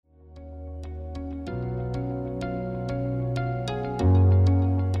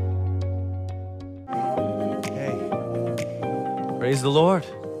Praise the Lord.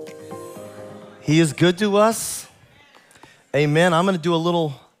 He is good to us. Amen. I'm going to do a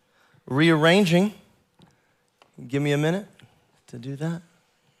little rearranging. Give me a minute to do that.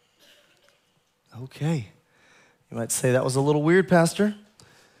 Okay. You might say that was a little weird, Pastor.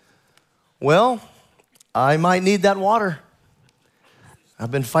 Well, I might need that water.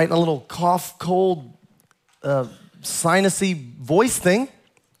 I've been fighting a little cough, cold, sinusy voice thing.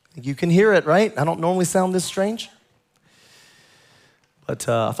 You can hear it, right? I don't normally sound this strange. But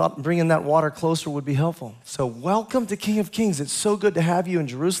I thought bringing that water closer would be helpful. So welcome to King of Kings. It's so good to have you in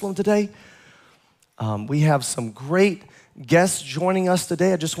Jerusalem today. We have some great guests joining us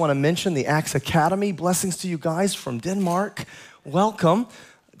today. I just want to mention the Acts Academy. Blessings to you guys from Denmark. Welcome.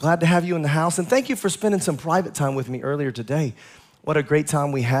 Glad to have you in the house. And thank you for spending some private time with me earlier today. What a great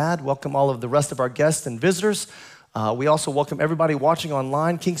time we had. Welcome all of the rest of our guests and visitors. We also welcome everybody watching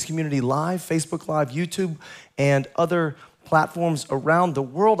online, King's Community Live, Facebook Live, YouTube, and other platforms around the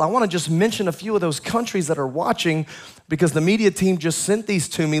world. I want to just mention a few of those countries that are watching because the media team just sent these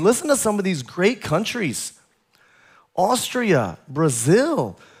to me. Listen to some of these great countries. Austria,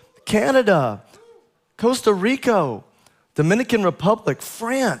 Brazil, Canada, Costa Rica, Dominican Republic,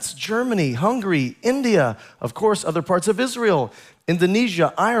 France, Germany, Hungary, India, of course, other parts of Israel,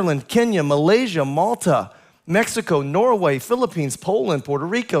 Indonesia, Ireland, Kenya, Malaysia, Malta, Mexico, Norway, Philippines, Poland, Puerto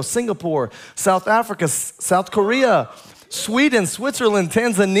Rico, Singapore, South Africa, South Korea, Sweden, Switzerland,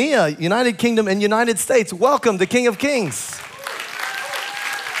 Tanzania, United Kingdom, and United States. Welcome to King of Kings.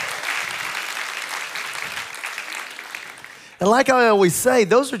 And like I always say,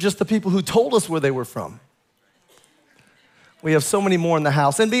 those are just the people who told us where they were from. We have so many more in the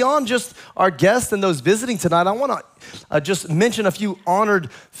house. And beyond just our guests and those visiting tonight, I want to just mention a few honored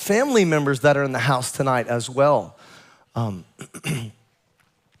family members that are in the house tonight as well.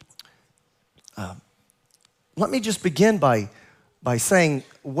 Let me just begin by saying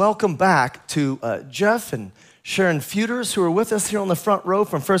welcome back to Jeff and Sharon Feuders, who are with us here on the front row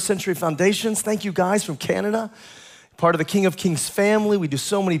from First Century Foundations. Thank you guys from Canada, part of the King of Kings family. We do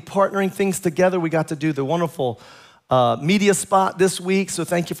so many partnering things together. We got to do the wonderful media spot this week, so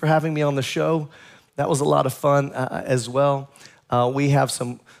thank you for having me on the show. That was a lot of fun as well. We have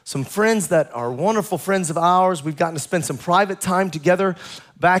some friends that are wonderful friends of ours. We've gotten to spend some private time together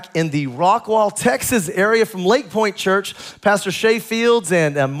back in the Rockwall, Texas area from Lake Point Church. Pastor Shay Fields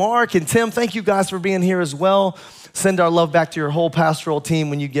and Mark and Tim, thank you guys for being here as well. Send our love back to your whole pastoral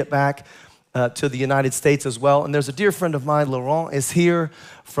team when you get back to the United States as well. And there's a dear friend of mine, Laurent, is here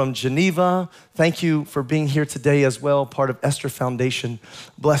from Geneva. Thank you for being here today as well, part of Esther Foundation.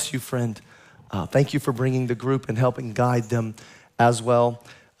 Bless you, friend. Thank you for bringing the group and helping guide them as well.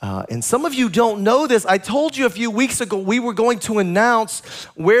 And some of you don't know this. I told you a few weeks ago we were going to announce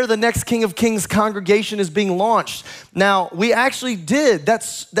where the next King of Kings congregation is being launched. Now, we actually did. That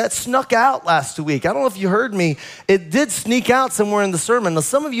snuck out last week. I don't know if you heard me. It did sneak out somewhere in the sermon. Now,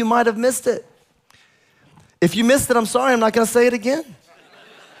 some of you might have missed it. If you missed it, I'm sorry. I'm not going to say it again.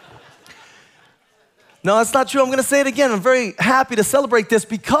 No, that's not true. I'm going to say it again. I'm very happy to celebrate this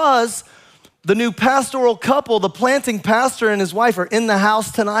because the new pastoral couple, the planting pastor and his wife, are in the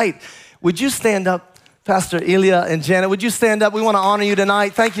house tonight. Would you stand up, Pastor Ilya and Janet? Would you stand up? We want to honor you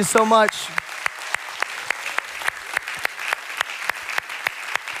tonight. Thank you so much.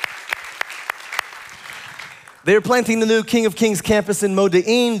 They're planting the new King of Kings campus in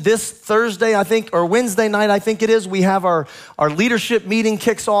Modin this Thursday, I think, or Wednesday night, I think it is. We have our leadership meeting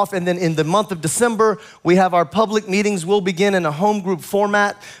kicks off, and then in the month of December, we have our public meetings. We'll begin in a home group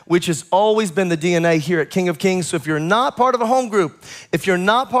format, which has always been the DNA here at King of Kings. So if you're not part of a home group, if you're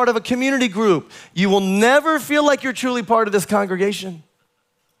not part of a community group, you will never feel like you're truly part of this congregation.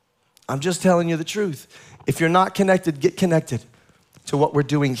 I'm just telling you the truth. If you're not connected, get connected to what we're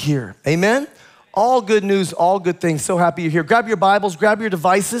doing here. Amen? All good news, all good things. So happy you're here. Grab your Bibles, grab your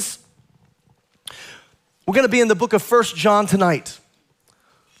devices. We're going to be in the book of 1 John tonight.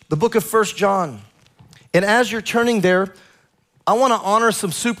 The book of 1 John. And as you're turning there, I want to honor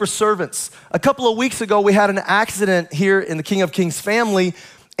some super servants. A couple of weeks ago, we had an accident here in the King of Kings family,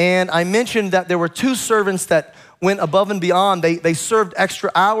 and I mentioned that there were two servants that went above and beyond. They served extra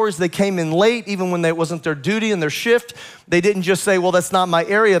hours. They came in late, even when it wasn't their duty and their shift. They didn't just say, well, that's not my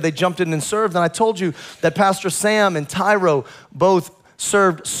area. They jumped in and served. And I told you that Pastor Sam and Tyro both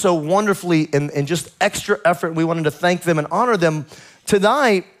served so wonderfully in just extra effort. We wanted to thank them and honor them.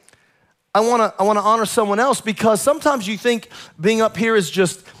 Tonight, I want to honor someone else because sometimes you think being up here is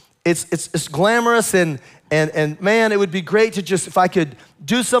just, it's glamorous and man, it would be great to just, if I could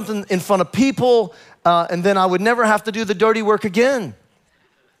do something in front of people, and then I would never have to do the dirty work again.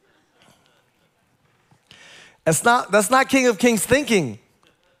 That's not King of Kings thinking.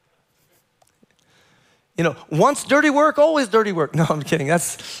 You know, once dirty work, always dirty work. No, I'm kidding.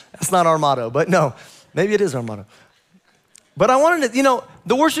 That's not our motto, but no, maybe it is our motto. But I wanted to, you know,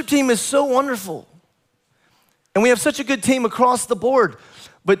 the worship team is so wonderful. And we have such a good team across the board.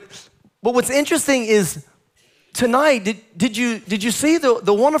 But what's interesting is tonight, did you see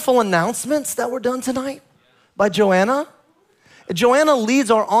the wonderful announcements that were done tonight by Joanna? Joanna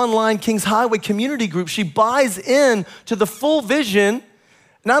leads our online Kings Highway community group. She buys in to the full vision.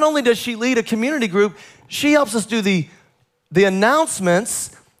 Not only does she lead a community group, she helps us do the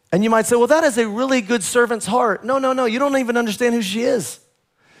announcements. And you might say, well, that is a really good servant's heart. No, you don't even understand who she is.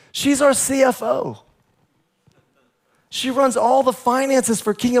 She's our CFO. She runs all the finances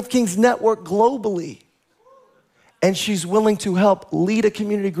for King of Kings Network globally. And she's willing to help lead a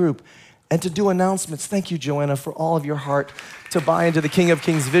community group and to do announcements. Thank you, Joanna, for all of your heart to buy into the King of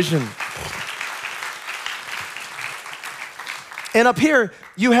Kings vision. And up here,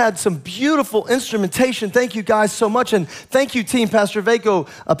 you had some beautiful instrumentation. Thank you guys so much. And thank you, team, Pastor Vaco,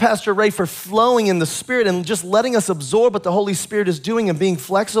 Pastor Ray, for flowing in the Spirit and just letting us absorb what the Holy Spirit is doing and being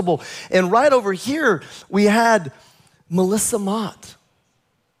flexible. And right over here, we had Melissa Mott.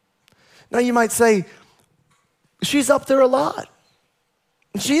 Now you might say, she's up there a lot.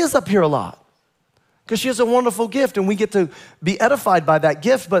 She is up here a lot because she has a wonderful gift and we get to be edified by that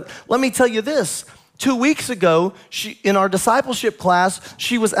gift. But let me tell you this. 2 weeks ago, in our discipleship class,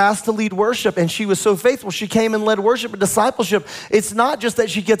 she was asked to lead worship and she was so faithful. She came and led worship and discipleship. It's not just that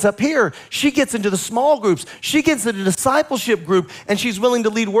she gets up here. She gets into the small groups. She gets into the discipleship group and she's willing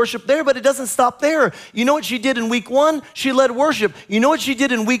to lead worship there, but it doesn't stop there. You know what she did in week 1? She led worship. You know what she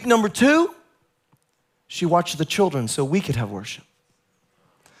did in week number 2? She watched the children so we could have worship.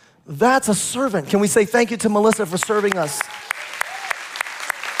 That's a servant. Can we say thank you to Melissa for serving us?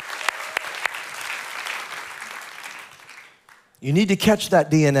 You need to catch that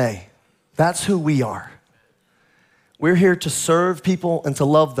DNA. That's who we are. We're here to serve people and to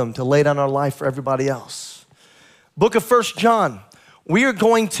love them, to lay down our life for everybody else. Book of 1 John. We are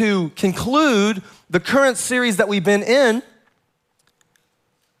going to conclude the current series that we've been in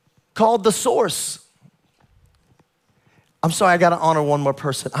called The Source. I'm sorry, I got to honor one more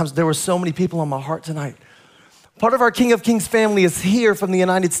person. There were so many people on my heart tonight. Part of our King of Kings family is here from the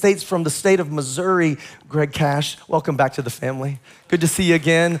United States, from the state of Missouri. Greg Cash, welcome back to the family. Good to see you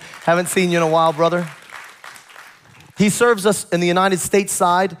again. Haven't seen you in a while, brother. He serves us in the United States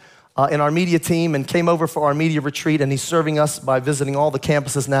side in our media team and came over for our media retreat, and he's serving us by visiting all the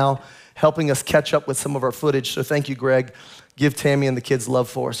campuses now, helping us catch up with some of our footage. So thank you, Greg. Give Tammy and the kids love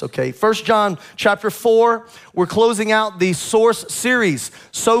for us, okay? 1 John chapter 4, we're closing out the Source series.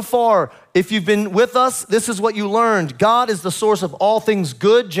 So far, if you've been with us, this is what you learned. God is the source of all things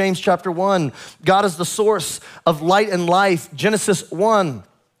good, James chapter 1. God is the source of light and life, Genesis 1.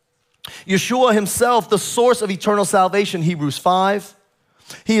 Yeshua himself, the source of eternal salvation, Hebrews 5.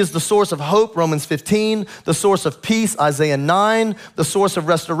 He is the source of hope, Romans 15, the source of peace, Isaiah 9, the source of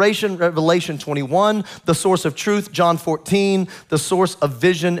restoration, Revelation 21, the source of truth, John 14, the source of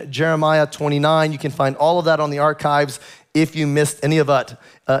vision, Jeremiah 29. You can find all of that on the archives if you missed any of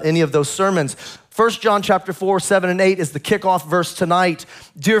those sermons. 1 John chapter 4, 7 and 8 is the kickoff verse tonight.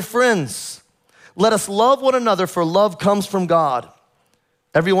 Dear friends, let us love one another, for love comes from God.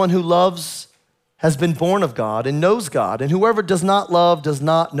 Everyone who loves has been born of God and knows God, and whoever does not love does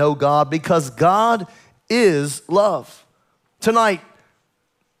not know God, because God is love. Tonight,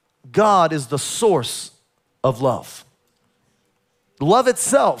 God is the source of love. Love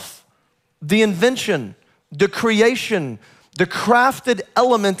itself, the invention, the creation, the crafted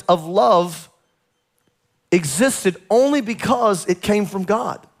element of love existed only because it came from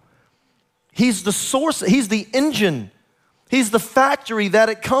God. He's the source, he's the engine, he's the factory that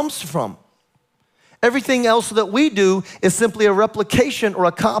it comes from. Everything else that we do is simply a replication or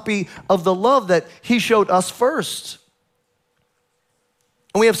a copy of the love that he showed us first.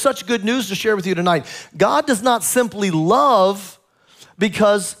 And we have such good news to share with you tonight. God does not simply love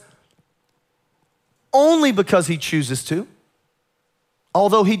only because he chooses to,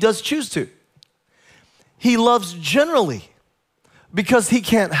 although he does choose to. He loves generally because he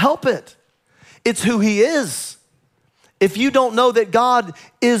can't help it. It's who he is. If you don't know that God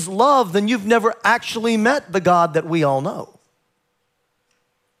is love, then you've never actually met the God that we all know.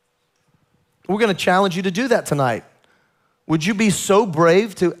 We're going to challenge you to do that tonight. Would you be so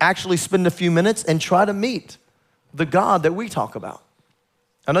brave to actually spend a few minutes and try to meet the God that we talk about?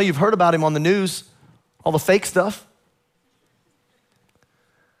 I know you've heard about him on the news, all the fake stuff.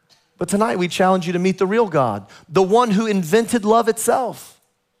 But tonight we challenge you to meet the real God, the one who invented love itself.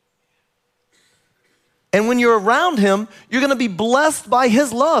 And when you're around him, you're gonna be blessed by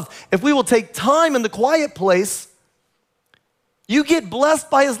his love. If we will take time in the quiet place, you get blessed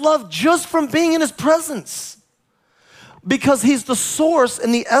by his love just from being in his presence, because he's the source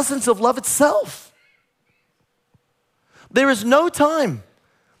and the essence of love itself. There is no time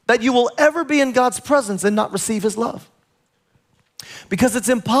that you will ever be in God's presence and not receive his love, because it's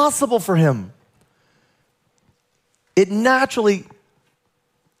impossible for him. It naturally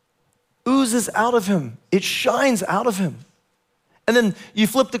oozes out of him. It shines out of him. And then you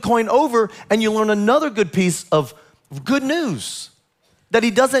flip the coin over and you learn another good piece of good news, that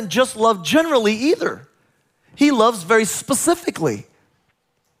he doesn't just love generally either. He loves very specifically.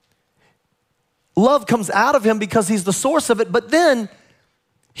 Love comes out of him because he's the source of it, but then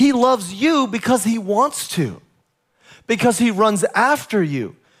he loves you because he wants to, because he runs after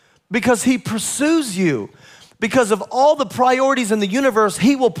you, because he pursues you. Because of all the priorities in the universe,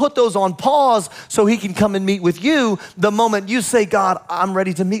 he will put those on pause so he can come and meet with you the moment you say, God, I'm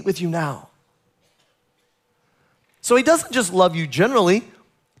ready to meet with you now. So he doesn't just love you generally,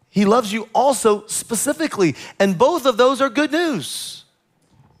 he loves you also specifically. And both of those are good news.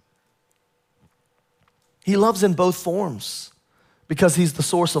 He loves in both forms because he's the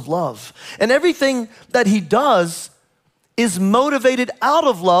source of love. And everything that he does is motivated out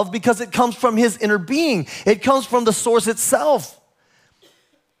of love because it comes from his inner being. It comes from the source itself.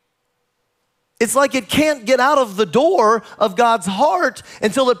 It's like it can't get out of the door of God's heart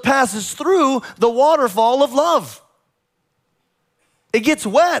until it passes through the waterfall of love. It gets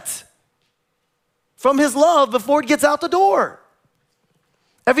wet from his love before it gets out the door.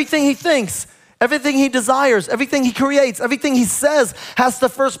 Everything he thinks, everything he desires, everything he creates, everything he says has to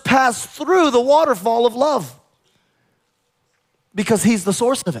first pass through the waterfall of love, because he's the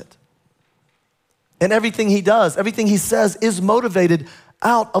source of it. And everything he does, everything he says is motivated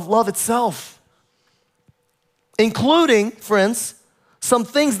out of love itself, including, friends, some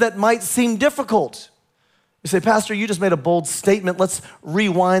things that might seem difficult. You say, Pastor, you just made a bold statement. Let's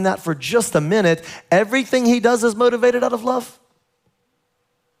rewind that for just a minute. Everything he does is motivated out of love.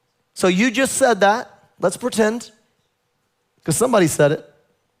 So you just said that. Let's pretend, because somebody said it.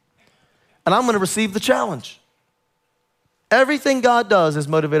 And I'm going to receive the challenge. Everything God does is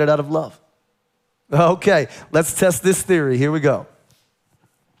motivated out of love. Okay, let's test this theory. Here we go.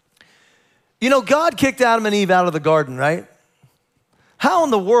 You know, God kicked Adam and Eve out of the garden, right? How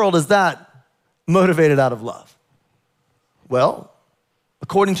in the world is that motivated out of love? Well,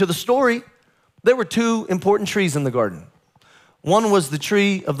 according to the story, there were two important trees in the garden. One was the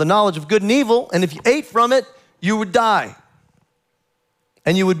tree of the knowledge of good and evil, and if you ate from it, you would die,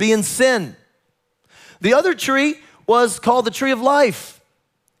 and you would be in sin. The other tree was called the tree of life.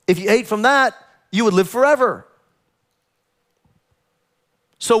 If you ate from that, you would live forever.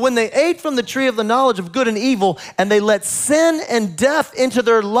 So when they ate from the tree of the knowledge of good and evil, and they let sin and death into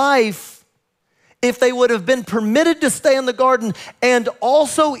their life, if they would have been permitted to stay in the garden and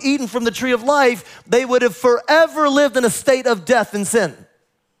also eaten from the tree of life, they would have forever lived in a state of death and sin.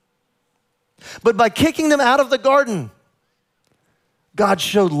 But by kicking them out of the garden, God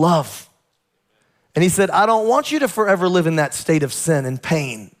showed love. And he said, I don't want you to forever live in that state of sin and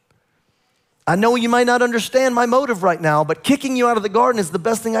pain. I know you might not understand my motive right now, but kicking you out of the garden is the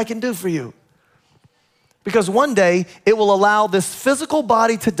best thing I can do for you. Because one day, it will allow this physical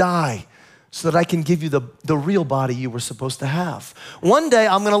body to die so that I can give you the real body you were supposed to have. One day,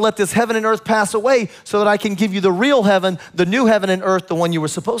 I'm gonna let this heaven and earth pass away so that I can give you the real heaven, the new heaven and earth, the one you were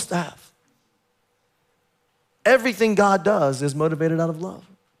supposed to have. Everything God does is motivated out of love.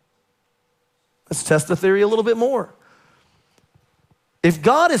 Let's test the theory a little bit more. If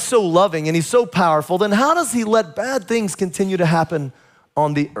God is so loving and he's so powerful, then how does he let bad things continue to happen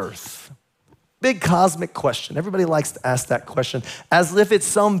on the earth? Big cosmic question. Everybody likes to ask that question as if it's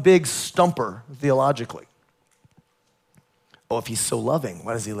some big stumper theologically. Oh, if he's so loving,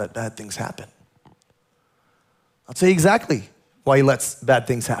 why does he let bad things happen? I'll tell you exactly why he lets bad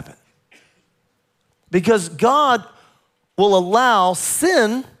things happen. Because God will allow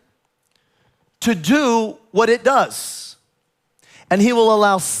sin to do what it does. And he will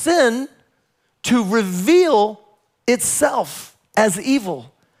allow sin to reveal itself as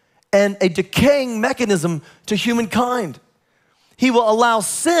evil and a decaying mechanism to humankind. He will allow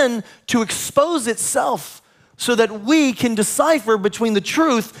sin to expose itself so that we can decipher between the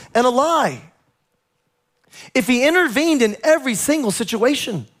truth and a lie. If he intervened in every single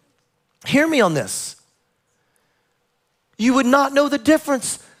situation, hear me on this, you would not know the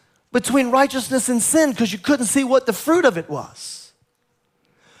difference between righteousness and sin because you couldn't see what the fruit of it was.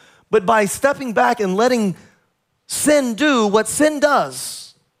 But by stepping back and letting sin do what sin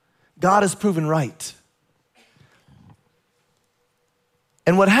does, God is proven right.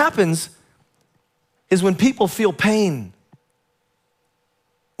 And what happens is when people feel pain,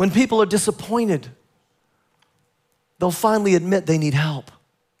 when people are disappointed, they'll finally admit they need help.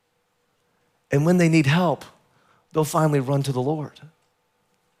 And when they need help, they'll finally run to the Lord.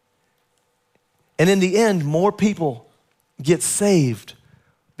 And in the end, more people get saved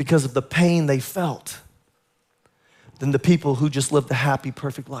because of the pain they felt than the people who just lived a happy,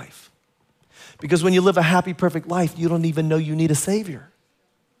 perfect life. Because when you live a happy, perfect life, you don't even know you need a Savior.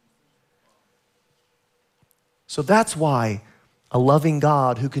 So that's why a loving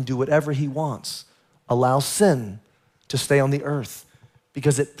God who can do whatever He wants allows sin to stay on the earth,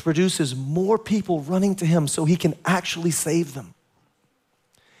 because it produces more people running to Him so He can actually save them.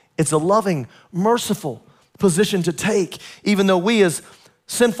 It's a loving, merciful position to take, even though we as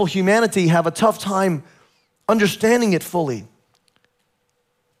sinful humanity have a tough time understanding it fully.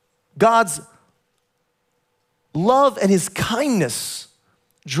 God's love and His kindness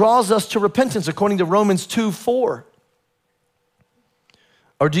draws us to repentance, according to Romans 2:4.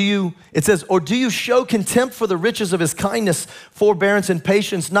 It says, or do you show contempt for the riches of His kindness, forbearance, and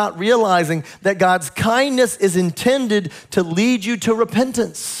patience, not realizing that God's kindness is intended to lead you to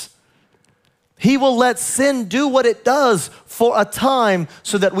repentance? He will let sin do what it does for a time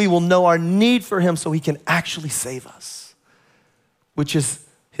so that we will know our need for Him so He can actually save us, which is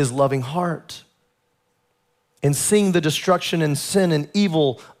His loving heart. And seeing the destruction and sin and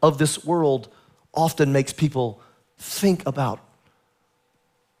evil of this world often makes people think about,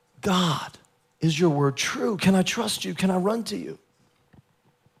 God, is your word true? Can I trust you? Can I run to you?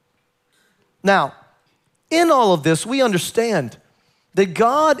 Now, in all of this, we understand that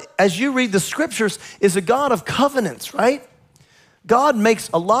God, as you read the scriptures, is a God of covenants, right? God makes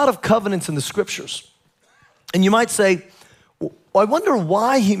a lot of covenants in the scriptures. And you might say, well, I wonder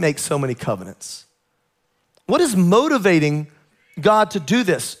why He makes so many covenants. What is motivating God to do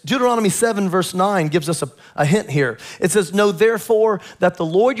this? Deuteronomy 7 verse 9 gives us a hint here. It says, know therefore that the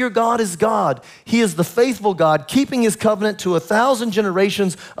Lord your God is God. He is the faithful God, keeping His covenant to 1,000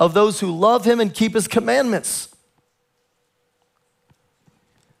 generations of those who love Him and keep His commandments.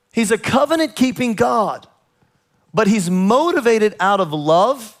 He's a covenant-keeping God, but He's motivated out of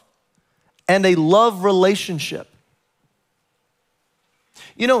love and a love relationship.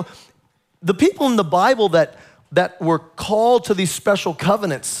 You know, the people in the Bible that were called to these special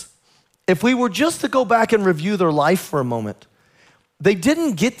covenants, if we were just to go back and review their life for a moment, they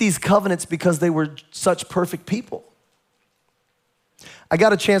didn't get these covenants because they were such perfect people. I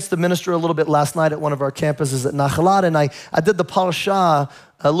got a chance to minister a little bit last night at one of our campuses at Nachalat, and I did the parashah,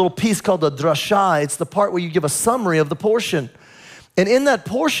 a little piece called the drashah. It's the part where you give a summary of the portion. And in that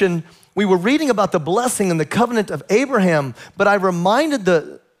portion, we were reading about the blessing and the covenant of Abraham, but I reminded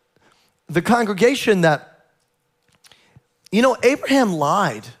the congregation that, you know, Abraham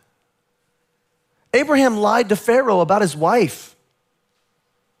lied. Abraham lied to Pharaoh about his wife,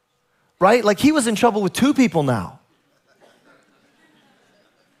 right? Like he was in trouble with two people now.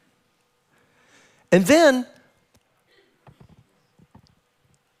 And then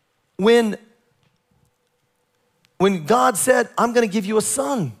when God said, I'm gonna give you a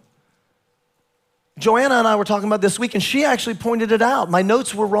son, Joanna and I were talking about this week, and she actually pointed it out. My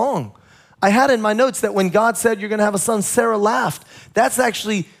notes were wrong. I had in my notes that when God said you're gonna have a son, Sarah laughed. That's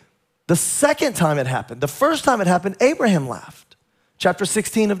actually the second time it happened. The first time it happened, Abraham laughed. Chapter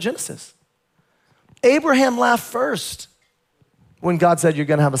 16 of Genesis. Abraham laughed first when God said you're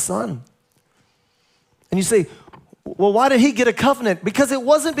gonna have a son. And you say, well, why did he get a covenant? Because it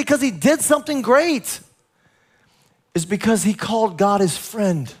wasn't because he did something great. It's because he called God his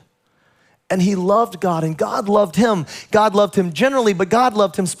friend. And he loved God, and God loved him. God loved him generally, but God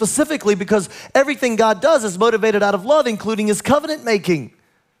loved him specifically because everything God does is motivated out of love, including his covenant making,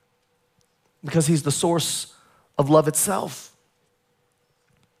 because he's the source of love itself.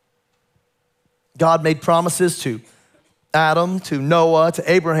 God made promises to Adam, to Noah,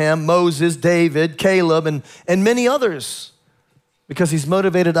 to Abraham, Moses, David, Caleb, and many others, because he's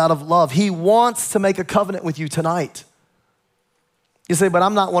motivated out of love. He wants to make a covenant with you tonight. You say, but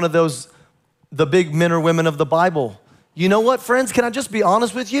I'm not one of those, the big men or women of the Bible. You know what, friends? Can I just be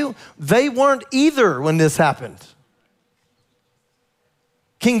honest with you? They weren't either when this happened.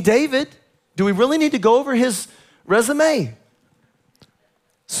 King David, do we really need to go over his resume?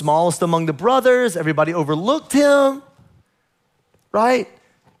 Smallest among the brothers, everybody overlooked him, right?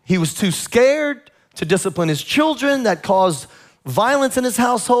 He was too scared to discipline his children. That caused violence in his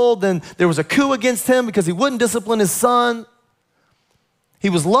household. Then there was a coup against him because he wouldn't discipline his son. He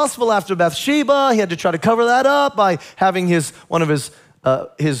was lustful after Bathsheba. He had to try to cover that up by having one of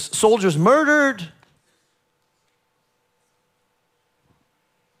his soldiers murdered.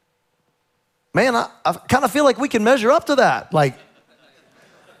 Man, I kind of feel like we can measure up to that. Like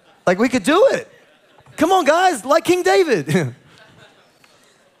we could do it. Come on, guys, like King David.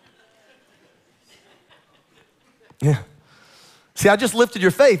 Yeah. See, I just lifted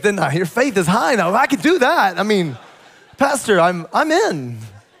your faith, didn't I? Your faith is high now. I can do that. I mean, Pastor, I'm in.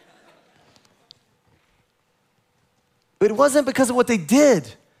 But it wasn't because of what they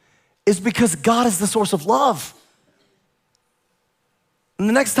did. It's because God is the source of love. And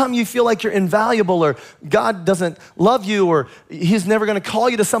the next time you feel like you're invaluable or God doesn't love you or he's never gonna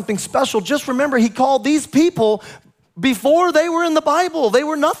call you to something special, just remember he called these people before they were in the Bible. They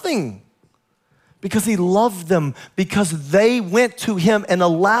were nothing. Because he loved them, because they went to him and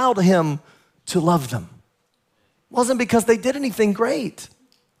allowed him to love them. It wasn't because they did anything great.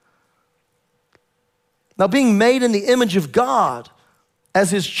 Now, being made in the image of God as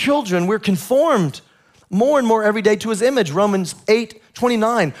his children, we're conformed more and more every day to his image. Romans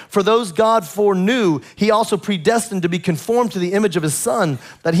 8:29, for those God foreknew, he also predestined to be conformed to the image of his Son,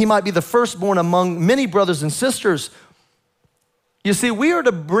 that he might be the firstborn among many brothers and sisters. You see, we are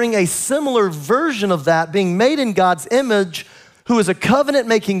to bring a similar version of that, being made in God's image, who is a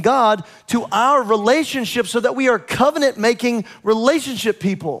covenant-making God, to our relationship so that we are covenant-making relationship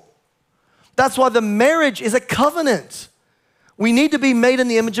people. That's why the marriage is a covenant. We need to be made in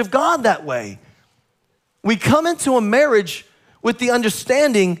the image of God that way. We come into a marriage with the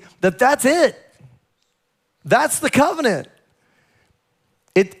understanding that that's it. That's the covenant.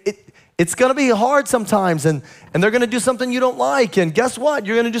 It's gonna be hard sometimes, and they're gonna do something you don't like, and guess what?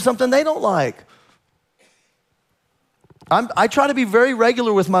 You're gonna do something they don't like. I try to be very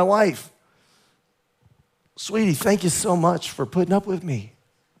regular with my wife. Sweetie, thank you so much for putting up with me.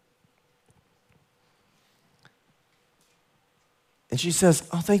 And she says,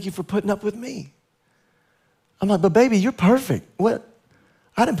 oh, thank you for putting up with me. I'm like, but baby, you're perfect. What?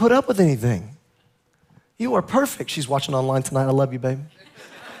 I didn't put up with anything. You are perfect. She's watching online tonight. I love you, baby.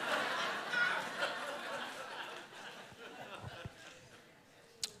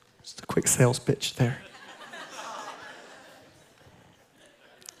 Just a quick sales pitch there.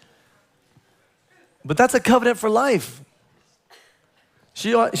 But that's a covenant for life.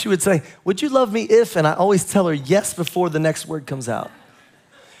 She would say, would you love me if, and I always tell her yes before the next word comes out.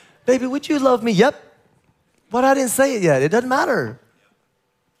 Baby, would you love me? Yep. But I didn't say it yet. It doesn't matter.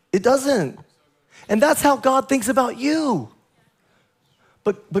 It doesn't. And that's how God thinks about you.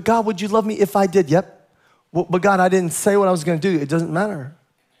 But God, would you love me if I did? Yep. Well, but God, I didn't say what I was going to do. It doesn't matter.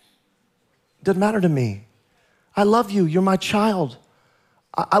 It doesn't matter to me. I love you. You're my child.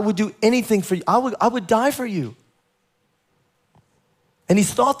 I would do anything for you. I would die for you. And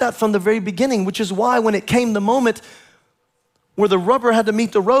he's thought that from the very beginning, which is why when it came the moment where the rubber had to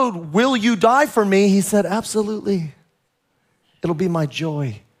meet the road, will you die for me? He said, absolutely. It'll be my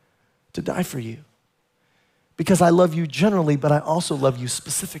joy to die for you. Because I love you generally, but I also love you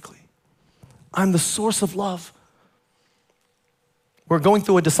specifically. I'm the source of love. We're going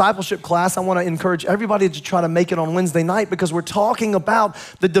through a discipleship class. I want to encourage everybody to try to make it on Wednesday night because we're talking about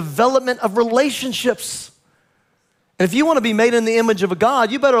the development of relationships. And if you want to be made in the image of a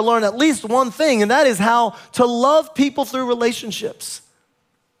God, you better learn at least one thing, and that is how to love people through relationships.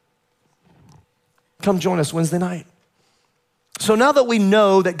 Come join us Wednesday night. So now that we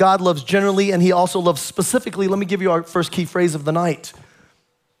know that God loves generally and he also loves specifically, let me give you our first key phrase of the night.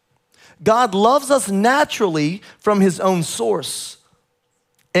 God loves us naturally from his own source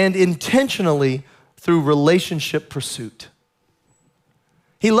and intentionally through relationship pursuit.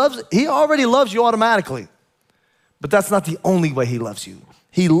 He already loves you automatically. But that's not the only way he loves you.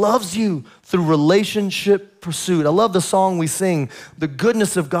 He loves you through relationship pursuit. I love the song we sing, the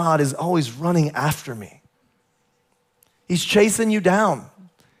goodness of God is always running after me. He's chasing you down.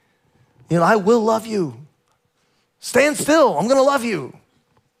 You know, I will love you. Stand still, I'm gonna love you.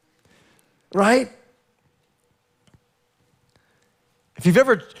 Right? If you've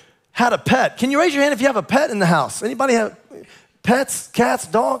ever had a pet, can you raise your hand if you have a pet in the house? Anybody have pets, cats,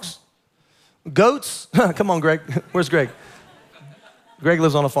 dogs? Goats? Come on, Greg. Where's Greg? Greg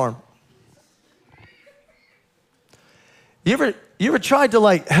lives on a farm. You ever tried to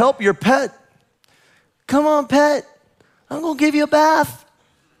like help your pet? Come on, pet. I'm gonna give you a bath.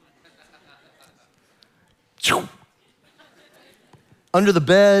 Under the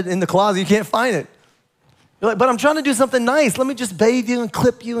bed, in the closet, you can't find it. You're like, but I'm trying to do something nice. Let me just bathe you and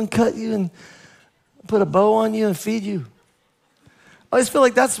clip you and cut you and put a bow on you and feed you. I just feel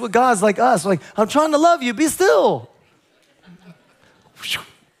like that's what God's like us. Like, I'm trying to love you, be still.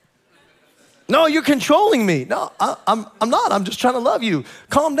 No, you're controlling me. No, I'm not. I'm just trying to love you.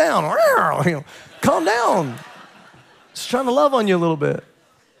 Calm down. Calm down. Just trying to love on you a little bit.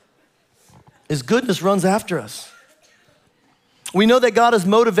 His goodness runs after us. We know that God is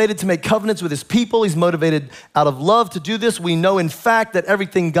motivated to make covenants with his people. He's motivated out of love to do this. We know, in fact, that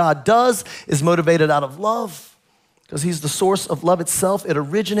everything God does is motivated out of love because he's the source of love itself. It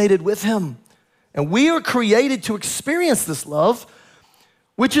originated with him. And we are created to experience this love,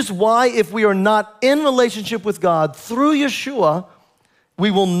 which is why if we are not in relationship with God through Yeshua,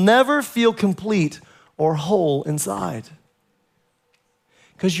 we will never feel complete or whole inside.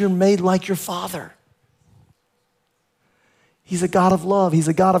 Because you're made like your Father. He's a God of love. He's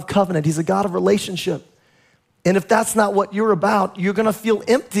a God of covenant. He's a God of relationship. And if that's not what you're about, you're gonna feel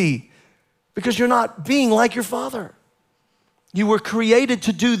empty because you're not being like your Father. You were created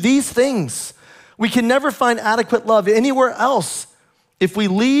to do these things. We can never find adequate love anywhere else if we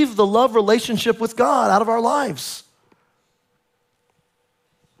leave the love relationship with God out of our lives.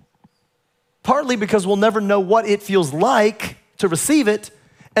 Partly because we'll never know what it feels like to receive it,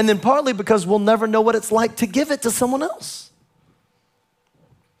 and then partly because we'll never know what it's like to give it to someone else.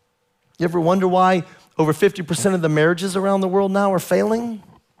 You ever wonder why over 50% of the marriages around the world now are failing?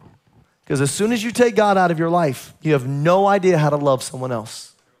 Because as soon as you take God out of your life, you have no idea how to love someone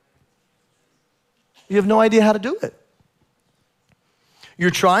else. You have no idea how to do it.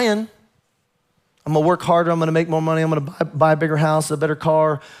 You're trying. I'm gonna work harder, I'm gonna make more money, I'm gonna buy a bigger house, a better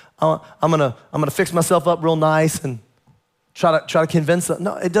car. I'm gonna fix myself up real nice and try to convince them.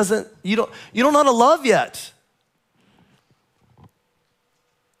 No, it doesn't, you don't know how to love yet.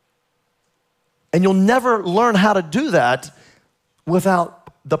 And you'll never learn how to do that without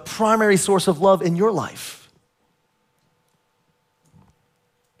the primary source of love in your life.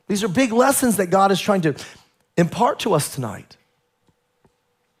 These are big lessons that God is trying to impart to us tonight.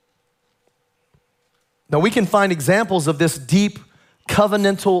 Now, we can find examples of this deep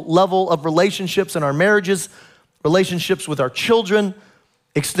covenantal level of relationships in our marriages, relationships with our children,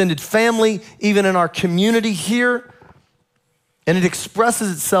 extended family, even in our community here. And it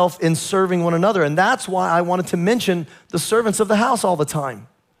expresses itself in serving one another. And that's why I wanted to mention the servants of the house all the time.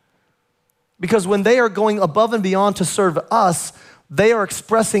 Because when they are going above and beyond to serve us, they are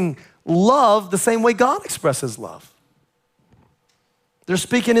expressing love the same way God expresses love. They're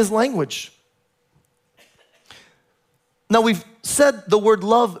speaking his language. Now, we've said the word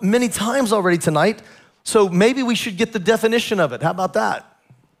love many times already tonight, so maybe we should get the definition of it. How about that?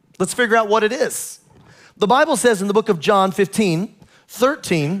 Let's figure out what it is. The Bible says in the book of John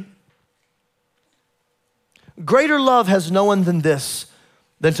 15:13, greater love has no one than this,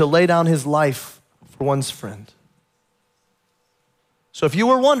 than to lay down his life for one's friend. So if you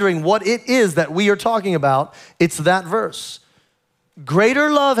were wondering what it is that we are talking about, it's that verse. Greater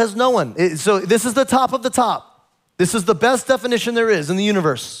love has no one. So this is the top of the top. This is the best definition there is in the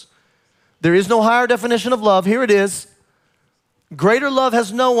universe. There is no higher definition of love. Here it is. Greater love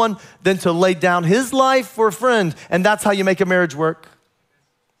has no one than to lay down his life for a friend. And that's how you make a marriage work.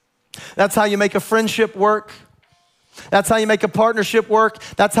 That's how you make a friendship work. That's how you make a partnership work.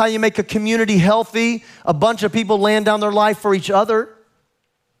 That's how you make a community healthy. A bunch of people laying down their life for each other.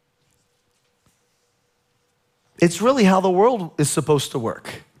 It's really how the world is supposed to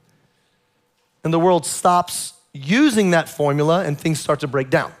work. And the world stops using that formula and things start to break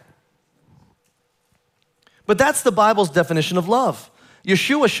down. But that's the Bible's definition of love.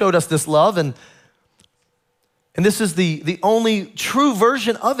 Yeshua showed us this love, and this is the only true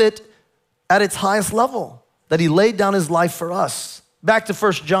version of it at its highest level, that he laid down his life for us. Back to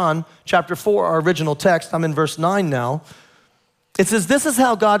 1 John chapter 4, our original text. I'm in verse 9 now. It says, this is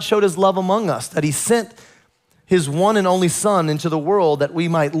how God showed his love among us, that he sent his one and only Son into the world that we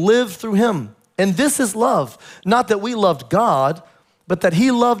might live through him. And this is love, not that we loved God, but that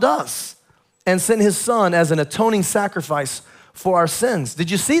he loved us and sent his Son as an atoning sacrifice for our sins. Did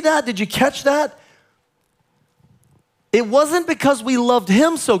you see that? Did you catch that? It wasn't because we loved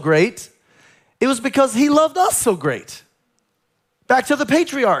him so great. It was because he loved us so great. Back to the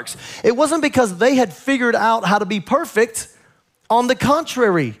patriarchs. It wasn't because they had figured out how to be perfect. On the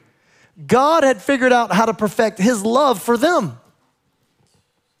contrary, God had figured out how to perfect his love for them.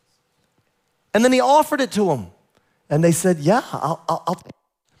 And then he offered it to them. And they said, yeah, I'll take it.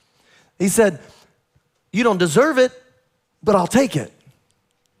 He said, you don't deserve it, but I'll take it.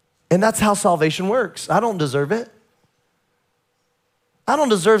 And that's how salvation works. I don't deserve it. I don't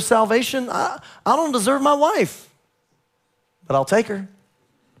deserve salvation. I don't deserve my wife, but I'll take her.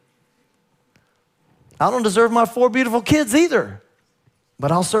 I don't deserve my 4 beautiful kids either,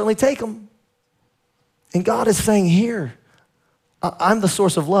 but I'll certainly take them. And God is saying here, I'm the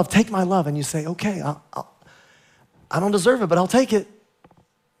source of love. Take my love. And you say, okay, I don't deserve it, but I'll take it.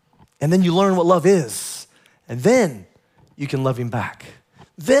 And then you learn what love is. And then you can love him back.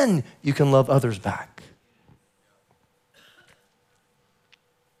 then you can love others back.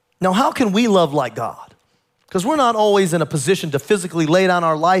 Now, how can we love like God? Because we're not always in a position to physically lay down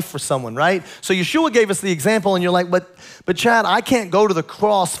our life for someone, right? So Yeshua gave us the example, and you're like, but Chad, I can't go to the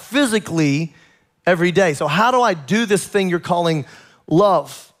cross physically every day. So how do I do this thing you're calling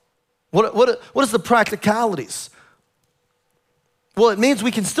love? What is the practicalities? Well, it means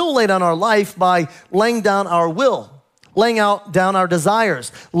we can still lay down our life by laying down our will, laying down our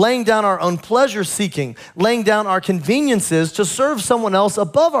desires, laying down our own pleasure seeking, laying down our conveniences to serve someone else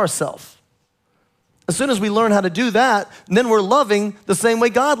above ourselves. As soon as we learn how to do that, then we're loving the same way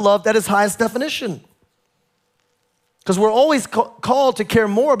God loved at his highest definition. Because we're always called to care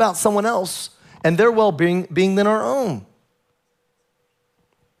more about someone else and their well-being than our own.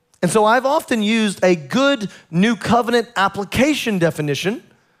 And so I've often used a good New Covenant application definition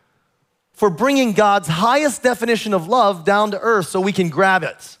for bringing God's highest definition of love down to earth so we can grab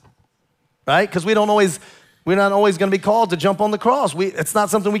it, right? Because we're not always going to be called to jump on the cross. It's not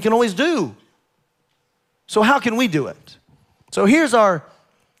something we can always do. So how can we do it? So here's our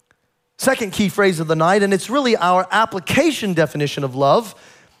second key phrase of the night, and it's really our application definition of love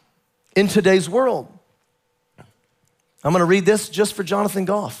in today's world. I'm going to read this just for Jonathan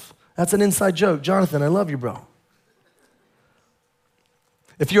Goff. That's an inside joke. Jonathan, I love you, bro.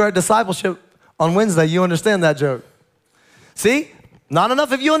 If you're at discipleship on Wednesday, you understand that joke. See? Not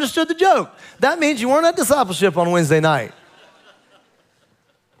enough if you understood the joke. That means you weren't at discipleship on Wednesday night.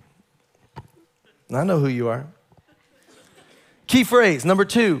 I know who you are. Key phrase, number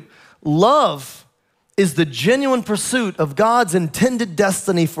 2. Love is the genuine pursuit of God's intended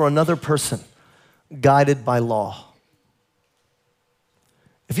destiny for another person, guided by law.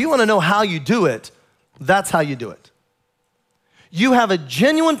 If you want to know how you do it, that's how you do it. You have a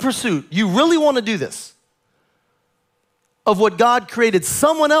genuine pursuit, you really want to do this, of what God created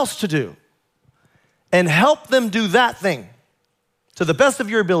someone else to do, and help them do that thing to the best of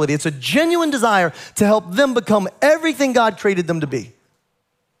your ability. It's a genuine desire to help them become everything God created them to be.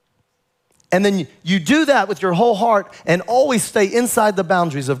 And then you do that with your whole heart and always stay inside the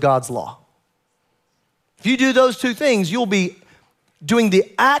boundaries of God's law. If you do those two things, you'll be doing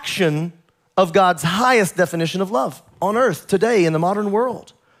the action of God's highest definition of love on earth today in the modern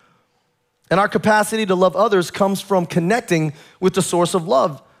world. And our capacity to love others comes from connecting with the source of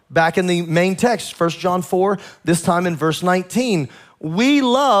love. Back in the main text, 1 John 4, this time in verse 19. We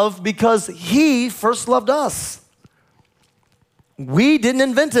love because he first loved us. We didn't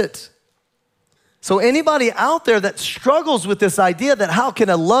invent it. So anybody out there that struggles with this idea that how can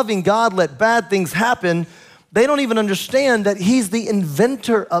a loving God let bad things happen, they don't even understand that he's the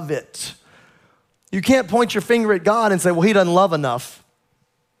inventor of it. You can't point your finger at God and say, well, he doesn't love enough.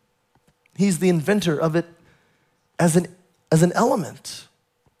 He's the inventor of it as an element.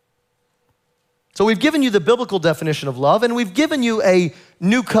 So we've given you the biblical definition of love, and we've given you a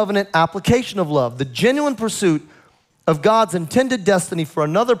new covenant application of love, the genuine pursuit of God's intended destiny for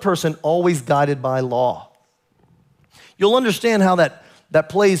another person, always guided by law. You'll understand how that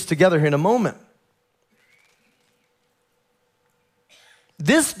plays together here in a moment.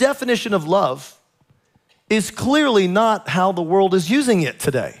 This definition of love is clearly not how the world is using it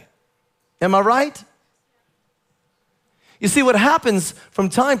today. Am I right? You see, what happens from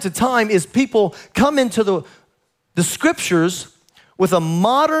time to time is people come into the scriptures with a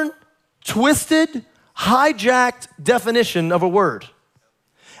modern, twisted, hijacked definition of a word.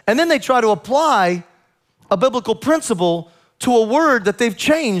 And then they try to apply a biblical principle to a word that they've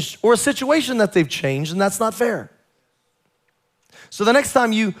changed or a situation that they've changed, and that's not fair. So the next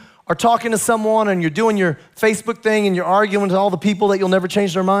time you are talking to someone and you're doing your Facebook thing and you're arguing with all the people that you'll never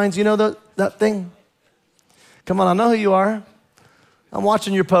change their minds, you know that thing? Come on, I know who you are. I'm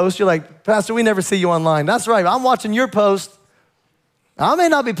watching your post. You're like, Pastor, we never see you online. That's right, I'm watching your post. I may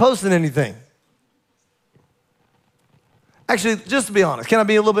not be posting anything. Actually, just to be honest, can I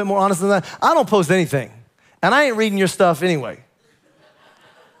be a little bit more honest than that? I don't post anything, and I ain't reading your stuff anyway.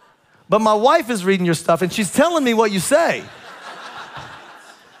 But my wife is reading your stuff, and she's telling me what you say.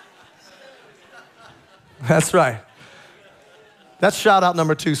 That's right. That's shout out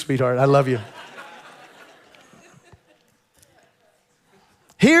number 2, sweetheart. I love you.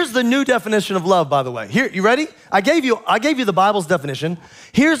 Here's the new definition of love, by the way. Here, you ready? I gave you the Bible's definition.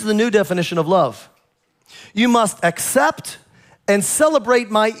 Here's the new definition of love. You must accept and celebrate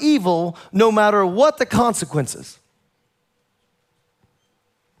my evil no matter what the consequences.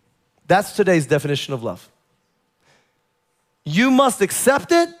 That's today's definition of love. You must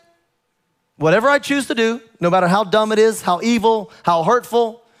accept it, whatever I choose to do, no matter how dumb it is, how evil, how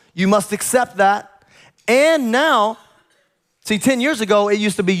hurtful, you must accept that. And now, See, 10 years ago, it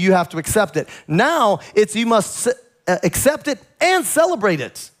used to be you have to accept it. Now, it's you must accept it and celebrate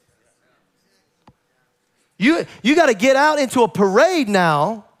it. You got to get out into a parade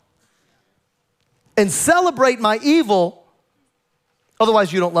now and celebrate my evil,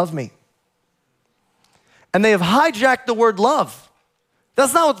 otherwise you don't love me. And they have hijacked the word love.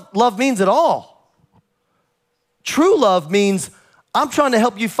 That's not what love means at all. True love means I'm trying to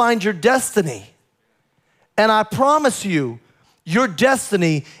help you find your destiny. And I promise you, your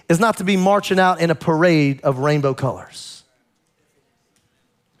destiny is not to be marching out in a parade of rainbow colors.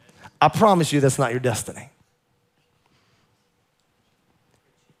 I promise you that's not your destiny.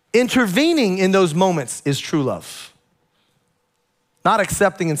 Intervening in those moments is true love. Not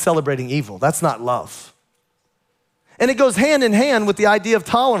accepting and celebrating evil. That's not love. And it goes hand in hand with the idea of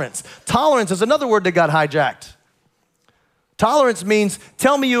tolerance. Tolerance is another word that got hijacked. Tolerance means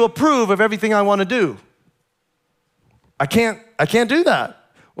tell me you approve of everything I want to do. I can't do that.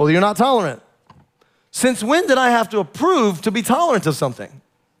 Well, you're not tolerant. Since when did I have to approve to be tolerant of something?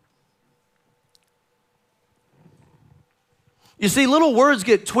 You see, little words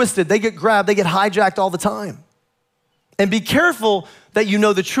get twisted, they get grabbed, they get hijacked all the time. And be careful that you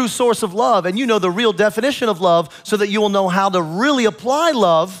know the true source of love and you know the real definition of love so that you will know how to really apply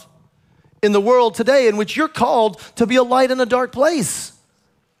love in the world today in which you're called to be a light in a dark place.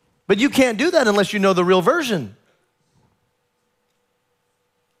 But you can't do that unless you know the real version.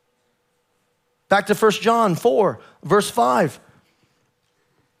 Back to 1 John 4, verse 5.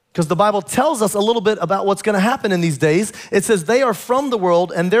 Because the Bible tells us a little bit about what's going to happen in these days. It says, they are from the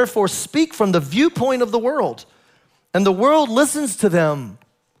world and therefore speak from the viewpoint of the world. And the world listens to them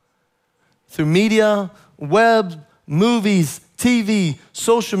through media, web, movies, TV,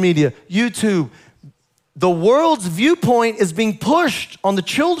 social media, YouTube. The world's viewpoint is being pushed on the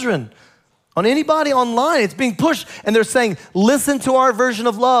children, on anybody online. It's being pushed, and they're saying, listen to our version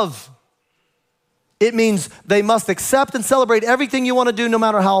of love. It means they must accept and celebrate everything you want to do, no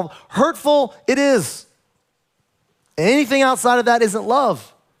matter how hurtful it is. Anything outside of that isn't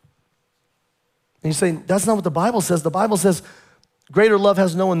love. And you say, that's not what the Bible says. The Bible says, greater love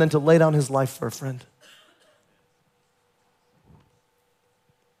has no one than to lay down his life for a friend.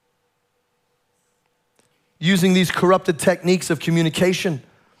 Using these corrupted techniques of communication,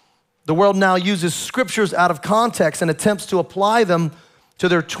 the world now uses scriptures out of context and attempts to apply them to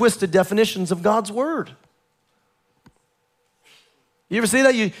their twisted definitions of God's word. You ever see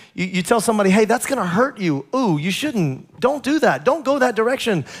that? You tell somebody, hey, that's gonna hurt you. Ooh, you shouldn't. Don't do that. Don't go that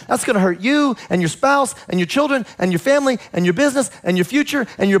direction. That's gonna hurt you and your spouse and your children and your family and your business and your future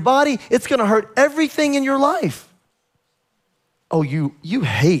and your body. It's gonna hurt everything in your life. Oh, you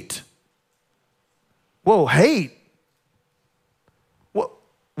hate. Whoa, hate? What,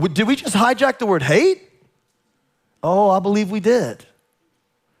 did we just hijack the word hate? Oh, I believe we did.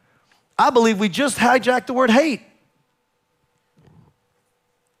 I believe we just hijacked the word hate.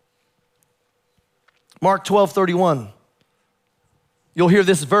 Mark 12:31. You'll hear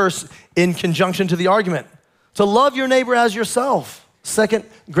this verse in conjunction to the argument. To love your neighbor as yourself, second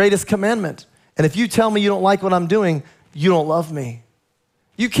greatest commandment. And if you tell me you don't like what I'm doing, you don't love me.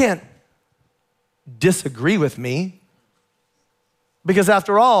 You can't disagree with me. Because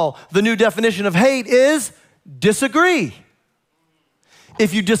after all, the new definition of hate is disagree.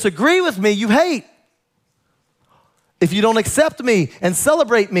 If you disagree with me, you hate. If you don't accept me and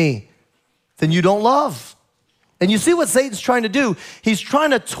celebrate me, then you don't love. And you see what Satan's trying to do? He's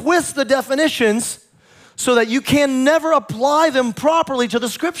trying to twist the definitions so that you can never apply them properly to the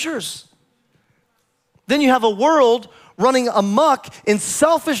scriptures. Then you have a world running amok in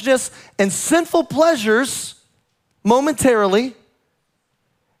selfishness and sinful pleasures momentarily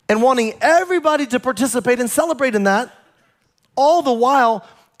and wanting everybody to participate and celebrate in that. All the while,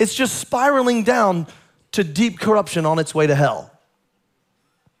 it's just spiraling down to deep corruption on its way to hell.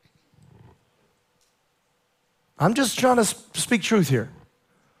 I'm just trying to speak truth here.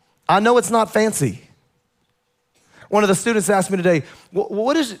 I know it's not fancy. One of the students asked me today,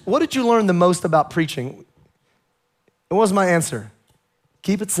 what did you learn the most about preaching? What was my answer?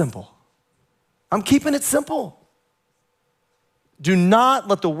 Keep it simple. I'm keeping it simple. Do not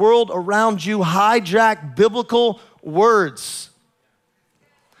let the world around you hijack biblical words.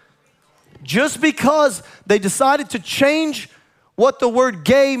 Just because they decided to change what the word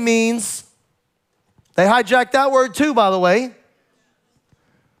gay means, they hijacked that word too, by the way.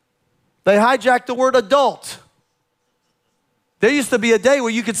 They hijacked the word adult. There used to be a day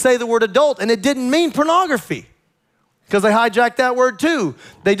where you could say the word adult and it didn't mean pornography because they hijacked that word too.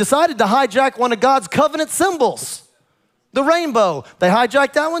 They decided to hijack one of God's covenant symbols, the rainbow. They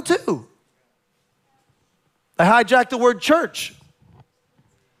hijacked that one too. They hijack the word church.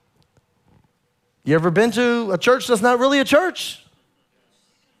 You ever been to a church that's not really a church?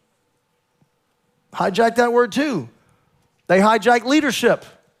 Hijack that word too. They hijack leadership.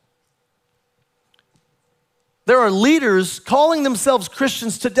 There are leaders calling themselves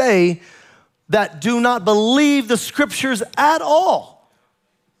Christians today that do not believe the scriptures at all.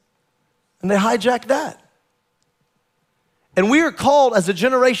 And they hijack that. And we are called as a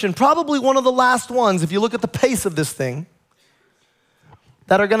generation, probably one of the last ones, if you look at the pace of this thing,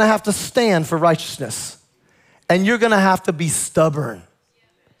 that are gonna have to stand for righteousness. And you're gonna have to be stubborn.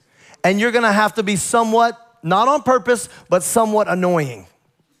 And you're gonna have to be somewhat, not on purpose, but somewhat annoying.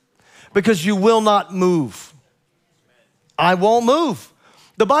 Because you will not move. I won't move.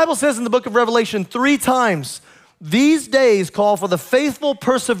 The Bible says in the book of Revelation 3 times, these days call for the faithful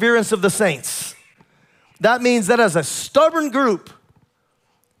perseverance of the saints. That means that as a stubborn group,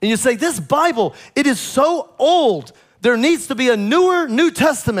 and you say, this Bible, it is so old. There needs to be a newer New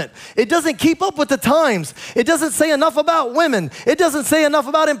Testament. It doesn't keep up with the times. It doesn't say enough about women. It doesn't say enough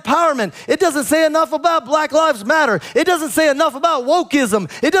about empowerment. It doesn't say enough about Black Lives Matter. It doesn't say enough about wokeism.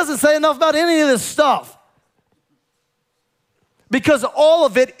 It doesn't say enough about any of this stuff. Because all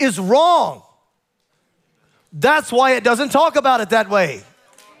of it is wrong. That's why it doesn't talk about it that way.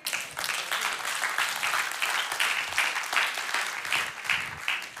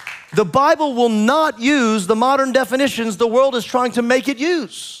 The Bible will not use the modern definitions the world is trying to make it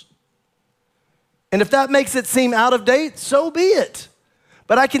use. And if that makes it seem out of date, so be it.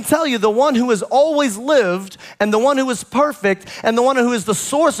 But I can tell you, the one who has always lived, and the one who is perfect, and the one who is the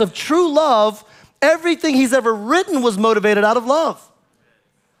source of true love, everything he's ever written was motivated out of love.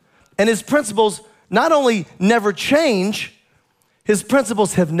 And his principles not only never change, his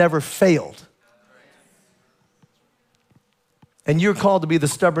principles have never failed. And you're called to be the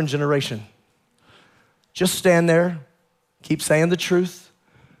stubborn generation. Just stand there, keep saying the truth.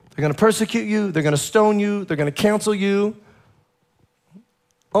 They're gonna persecute you, they're gonna stone you, they're gonna cancel you.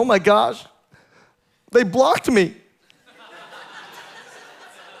 Oh my gosh, they blocked me.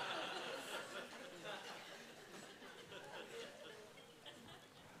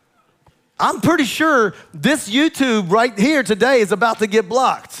 I'm pretty sure this YouTube right here today is about to get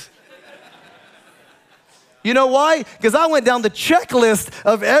blocked. You know why? Because I went down the checklist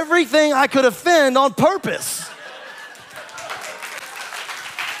of everything I could offend on purpose.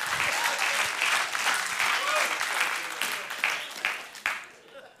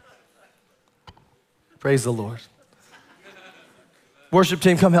 Praise the Lord. Worship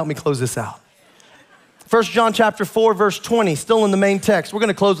team, come help me close this out. 1 John chapter 4, verse 20, still in the main text. We're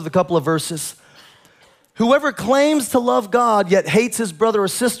gonna close with a couple of verses. Whoever claims to love God yet hates his brother or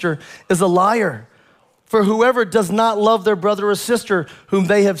sister is a liar. For whoever does not love their brother or sister whom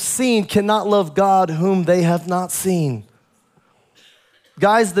they have seen cannot love God whom they have not seen.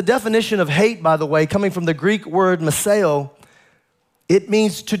 Guys, the definition of hate, by the way, coming from the Greek word meseo, it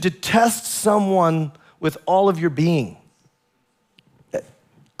means to detest someone with all of your being.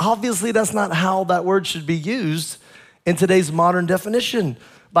 Obviously, that's not how that word should be used in today's modern definition,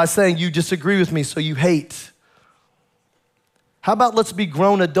 by saying you disagree with me, so you hate. How about let's be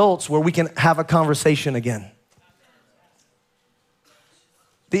grown adults where we can have a conversation again?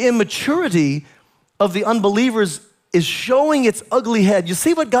 The immaturity of the unbelievers is showing its ugly head. You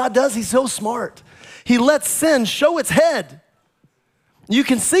see what God does? He's so smart. He lets sin show its head. You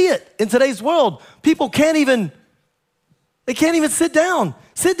can see it in today's world. People can't even sit down.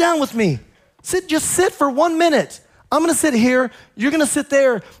 Sit down with me. Just sit for 1 minute. I'm gonna sit here, you're gonna sit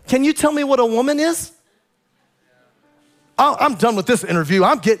there. Can you tell me what a woman is? I'm done with this interview.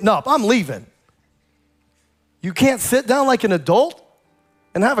 I'm getting up. I'm leaving. You can't sit down like an adult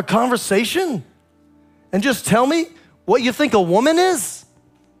and have a conversation and just tell me what you think a woman is?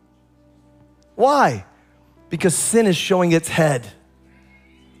 Why? Because sin is showing its head.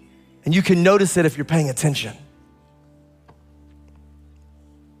 And you can notice it if you're paying attention.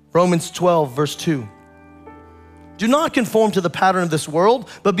 Romans 12, verse 2. Do not conform to the pattern of this world,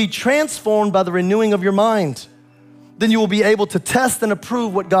 but be transformed by the renewing of your mind. Then you will be able to test and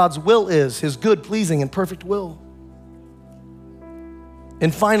approve what God's will is, his good, pleasing, and perfect will.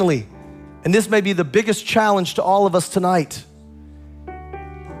 And finally, and this may be the biggest challenge to all of us tonight,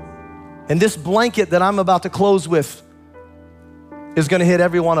 and this blanket that I'm about to close with is gonna hit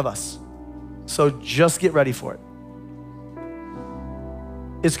every one of us. So just get ready for it.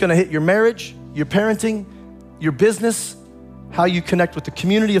 It's gonna hit your marriage, your parenting, your business, how you connect with the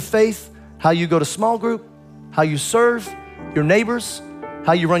community of faith, how you go to small group, how you serve your neighbors,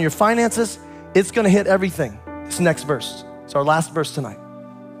 how you run your finances. It's gonna hit everything. This next verse, it's our last verse tonight.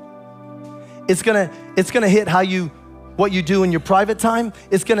 It's gonna hit what you do in your private time.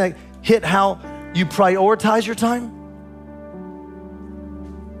 It's gonna hit how you prioritize your time.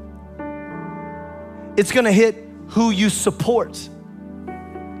 It's gonna hit who you support.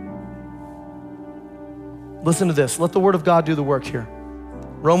 Listen to this. Let the word of God do the work here.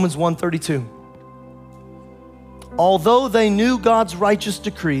 Romans 1:32. Although they knew God's righteous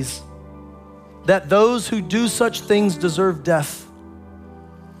decrees, that those who do such things deserve death,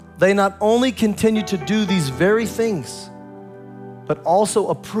 they not only continue to do these very things, but also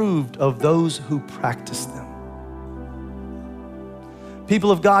approved of those who practice them.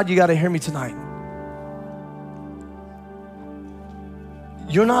 People of God, you got to hear me tonight.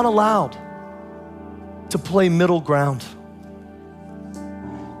 You're not allowed to play middle ground.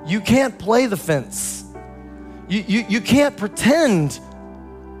 You can't play the fence. You can't pretend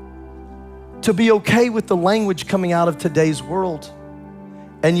to be okay with the language coming out of today's world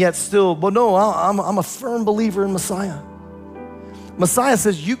and yet still, but no, I'm a firm believer in Messiah. Messiah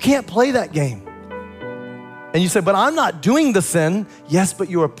says you can't play that game. And you say, but I'm not doing the sin. Yes, but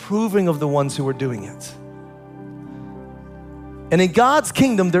you're approving of the ones who are doing it. And in God's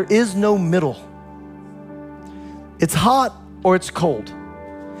kingdom, there is no middle. It's hot or it's cold.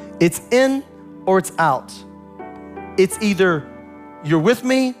 It's in or it's out. It's either you're with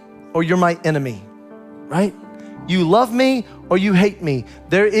me or you're my enemy, right? You love me or you hate me.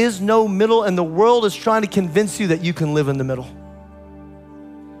 There is no middle, and the world is trying to convince you that you can live in the middle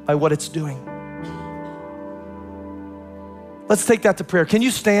by what it's doing. Let's take that to prayer. Can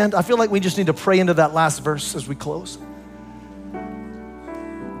you stand? I feel like we just need to pray into that last verse as we close.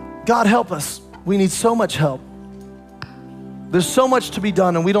 God, help us. We need so much help. There's so much to be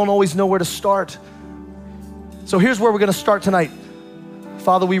done, and we don't always know where to start. So here's where we're gonna start tonight.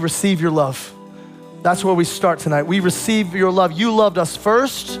 Father, we receive your love. That's where we start tonight. We receive your love. You loved us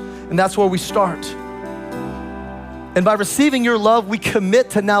first, and that's where we start. And by receiving your love, we commit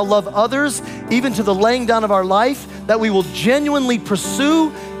to now love others, even to the laying down of our life, that we will genuinely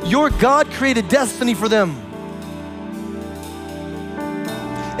pursue your God-created destiny for them.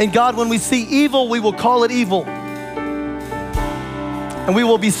 And God, when we see evil, we will call it evil. And we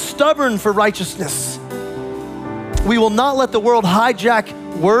will be stubborn for righteousness. We will not let the world hijack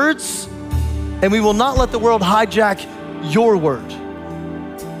words, and we will not let the world hijack your word.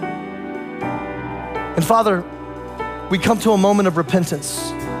 And Father, we come to a moment of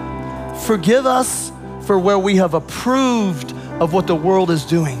repentance. Forgive us for where we have approved of what the world is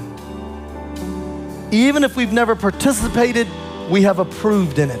doing. Even if we've never participated, we have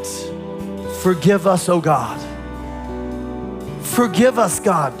approved in it. Forgive us, oh God. Forgive us,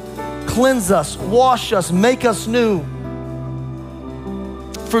 God. Cleanse us, wash us, make us new.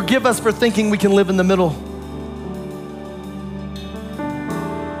 Forgive us for thinking we can live in the middle.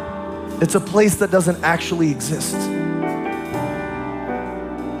 It's a place that doesn't actually exist.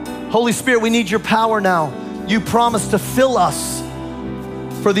 Holy Spirit, we need your power now. You promised to fill us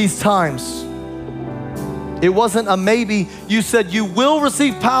for these times. It wasn't a maybe. You said you will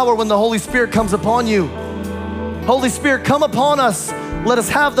receive power when the Holy Spirit comes upon you. Holy Spirit, come upon us. Let us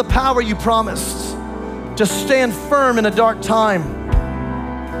have the power you promised. Just stand firm in a dark time.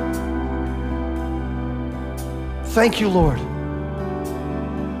 Thank you, Lord.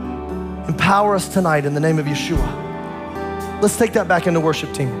 Empower us tonight in the name of Yeshua. Let's take that back into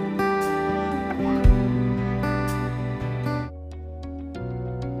worship, team.